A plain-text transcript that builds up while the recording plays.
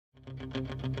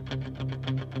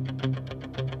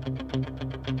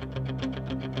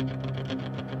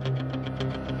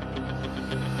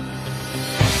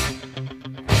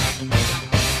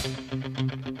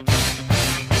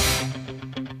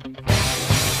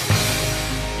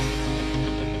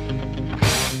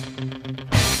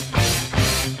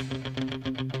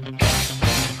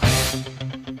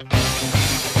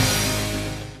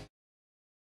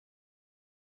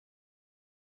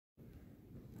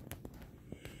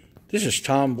This is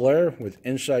Tom Blair with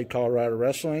Inside Colorado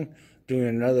Wrestling, doing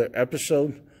another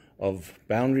episode of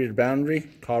Boundary to Boundary,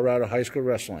 Colorado High School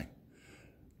Wrestling.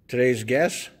 Today's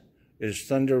guest is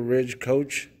ThunderRidge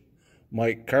coach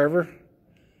Mike Carver.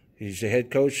 He's the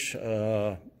head coach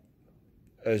as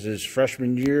his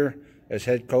freshman year as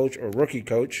head coach or rookie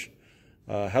coach.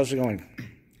 How's it going?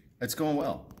 It's going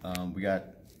well. We got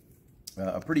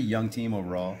a pretty young team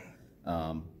overall,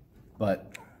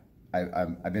 but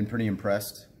I've been pretty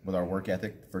impressed with our work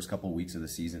ethic the first couple of weeks of the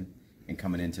season, and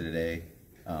coming into today,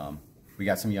 we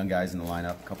got some young guys in the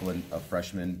lineup, a couple of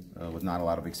freshmen with not a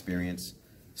lot of experience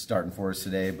starting for us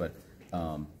today, but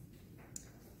you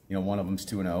know, one of them's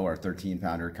 2-0, our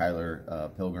 13-pounder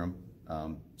Kyler Pilgrim,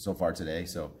 so far today.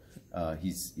 So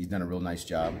he's done a real nice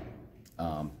job.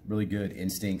 Really good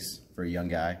instincts for a young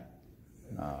guy,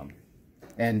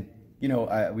 and you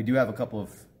know, we do have a couple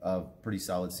of pretty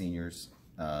solid seniors.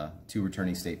 Two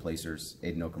returning state placers,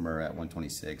 Aiden Okamura at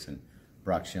 126 and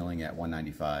Brock Schilling at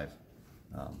 195.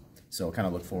 So kind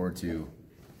of look forward to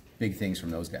big things from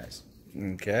those guys.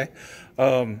 Okay.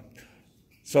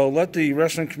 So let the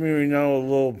wrestling community know a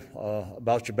little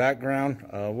about your background.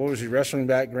 What was your wrestling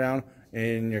background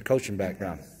and your coaching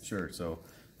background? Sure. So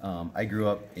I grew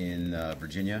up in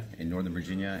Virginia, in Northern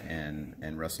Virginia,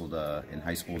 and wrestled in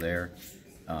high school there.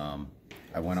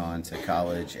 I went on to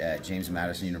college at James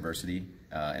Madison University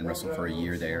and wrestled for a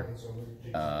year there.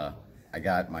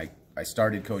 I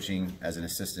started coaching as an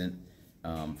assistant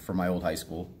for my old high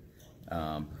school,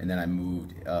 and then I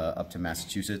moved up to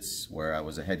Massachusetts, where I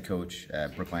was a head coach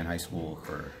at Brookline High School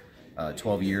for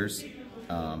 12 years.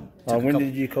 When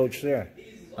did you coach there?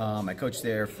 I coached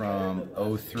there from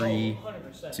 2003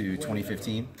 to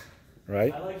 2015.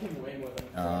 Right.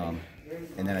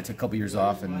 And then I took a couple years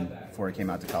off, and before I came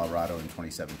out to Colorado in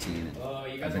 2017,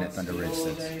 and I've been at ThunderRidge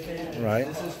since. Right.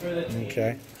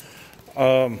 Okay.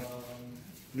 The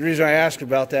reason I ask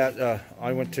about that,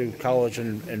 I went to college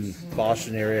in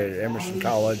Boston area at Emerson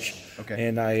College. Okay.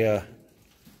 And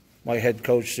my head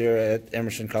coach there at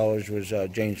Emerson College was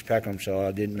James Peckham, so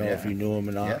I didn't know if you knew him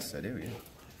or not. Yes, I do,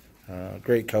 yeah.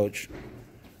 Great coach.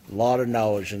 A lot of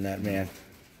knowledge in that man.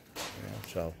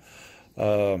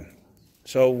 Yeah,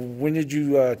 so when did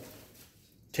you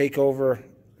take over?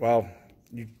 Well,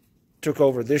 you took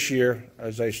over this year,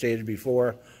 as I stated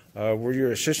before. Were you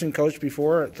an assistant coach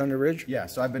before at ThunderRidge? Yeah,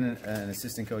 so I've been an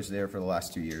assistant coach there for the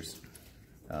last 2 years.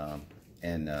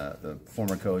 And the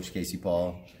former coach, Casey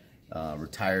Paul,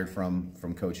 retired from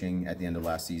coaching at the end of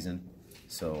last season.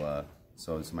 So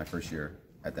it's my first year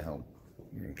at the helm.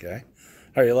 Okay.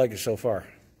 How do you like it so far?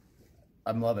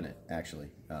 I'm loving it, actually.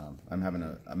 I'm having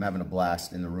a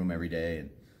blast in the room every day,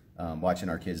 and watching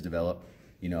our kids develop.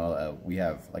 You know, we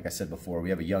have, like I said before, we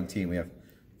have a young team. We have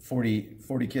 40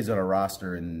 kids on our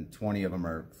roster, and 20 of them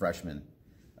are freshmen.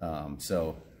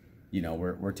 So, you know,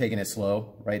 we're taking it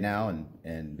slow right now,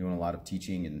 and doing a lot of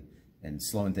teaching and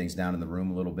slowing things down in the room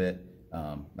a little bit.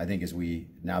 I think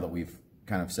now that we've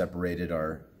kind of separated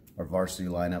our varsity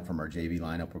lineup from our JV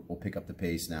lineup, we'll pick up the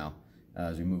pace now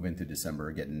as we move into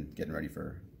December, getting ready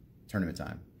for tournament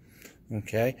time.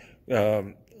 Okay.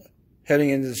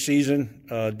 Heading into the season,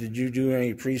 did you do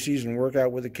any preseason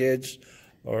workout with the kids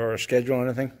or schedule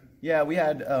anything? Yeah, we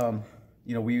had,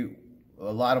 you know,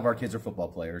 a lot of our kids are football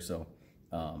players, so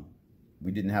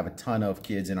we didn't have a ton of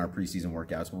kids in our preseason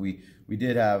workouts, but we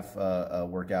did have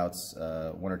workouts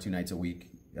 1 or 2 nights a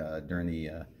week during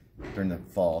the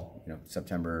fall, you know,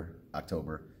 September,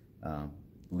 October,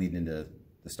 leading into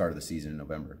the start of the season in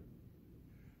November.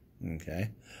 Okay.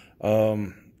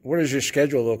 What does your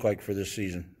schedule look like for this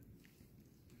season?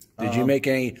 Did you make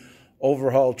any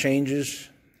overhaul changes?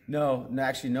 No,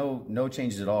 actually, no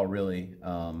changes at all, really.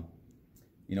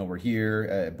 You know, we're here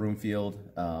at Broomfield.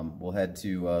 We'll head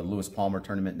to Lewis Palmer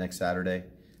tournament next Saturday,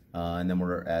 and then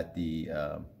we're at the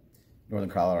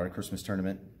Northern Colorado Christmas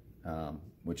tournament,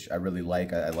 which I really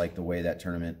like. I like the way that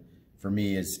tournament, for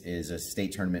me, is a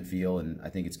state tournament feel, and I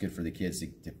think it's good for the kids to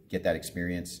get that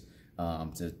experience,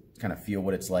 to kind of feel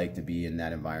what it's like to be in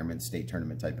that environment, state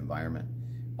tournament type environment.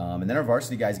 And then our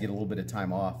varsity guys get a little bit of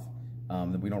time off.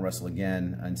 We don't wrestle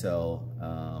again until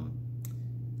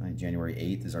January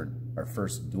 8th is our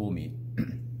first dual meet.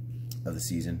 of the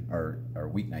season, our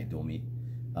weeknight dual meet.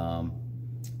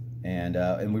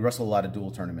 And we wrestle a lot of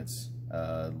dual tournaments.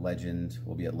 Legend,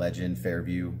 we'll be at Legend,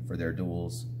 Fairview for their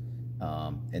duels.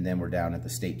 And then we're down at the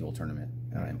state dual tournament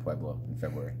in Pueblo in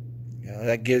February. Yeah,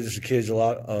 that gives the kids a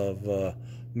lot of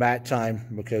mat time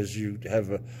because you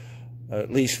have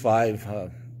at least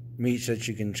 5 meets that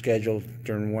you can schedule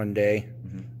during one day,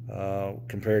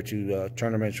 compared to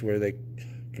tournaments where they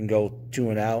can go 2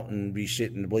 and out and be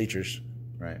sitting in the bleachers.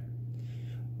 Right.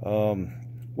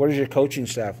 What does your coaching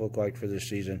staff look like for this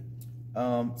season?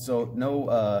 So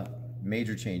no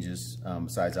major changes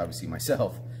besides obviously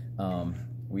myself.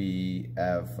 We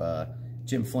have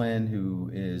Jim Flynn,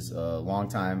 who is a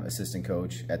longtime assistant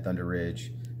coach at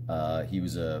ThunderRidge. He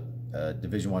was a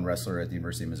Division I wrestler at the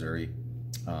University of Missouri,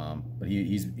 but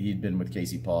he'd been with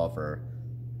Casey Paul for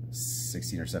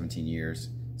 16 or 17 years.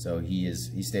 So he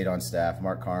stayed on staff.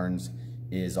 Mark Carnes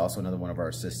is also another one of our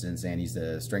assistants, and he's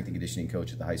the strength and conditioning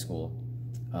coach at the high school.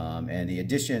 And the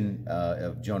addition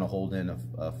of Jonah Holden,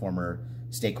 a former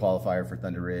state qualifier for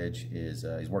ThunderRidge, is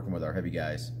he's working with our heavy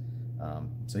guys.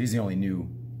 So he's the only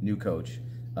new coach.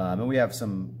 And we have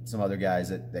some other guys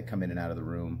that come in and out of the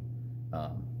room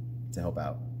to help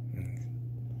out.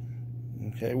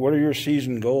 Okay, what are your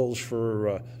season goals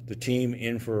for the team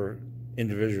and for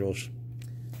individuals?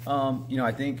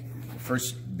 I think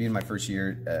being my first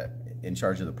year in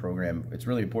charge of the program, it's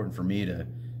really important for me to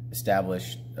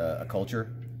establish a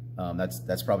culture.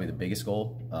 That's probably the biggest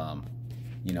goal.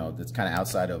 That's kind of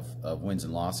outside of wins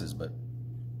and losses, but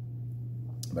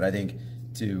I think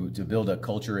to build a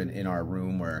culture in our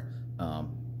room where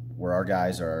our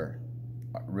guys are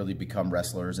really become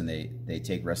wrestlers and they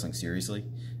take wrestling seriously,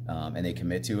 and they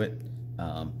commit to it,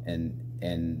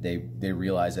 and they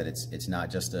realize that it's not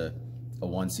just a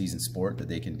one-season sport, that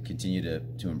they can continue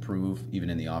to improve even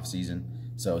in the off season.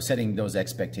 So setting those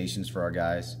expectations for our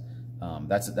guys,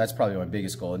 that's probably my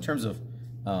biggest goal in terms of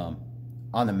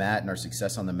on the mat and our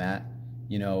success on the mat.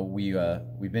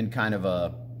 We've been kind of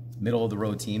a middle of the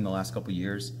road team the last couple of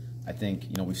years. I think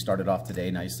we've started off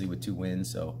today nicely with 2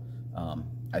 wins. So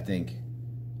I think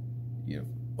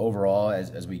overall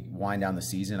as we wind down the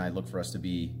season, I look for us to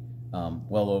be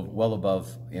well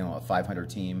above a 500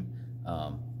 team.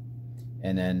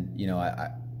 And then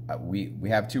we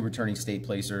have 2 returning state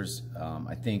placers.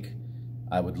 I think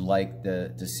I would like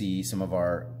to see some of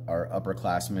our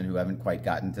upperclassmen who haven't quite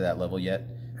gotten to that level yet,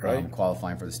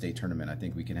 qualifying for the state tournament. I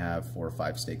think we can have 4 or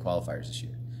 5 state qualifiers this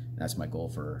year. And that's my goal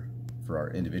for our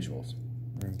individuals.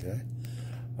 Okay.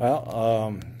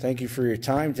 Well, thank you for your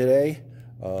time today.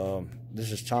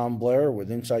 This is Tom Blair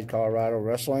with Inside Colorado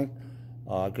Wrestling.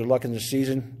 Good luck in the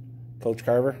season, Coach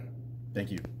Carver.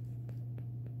 Thank you.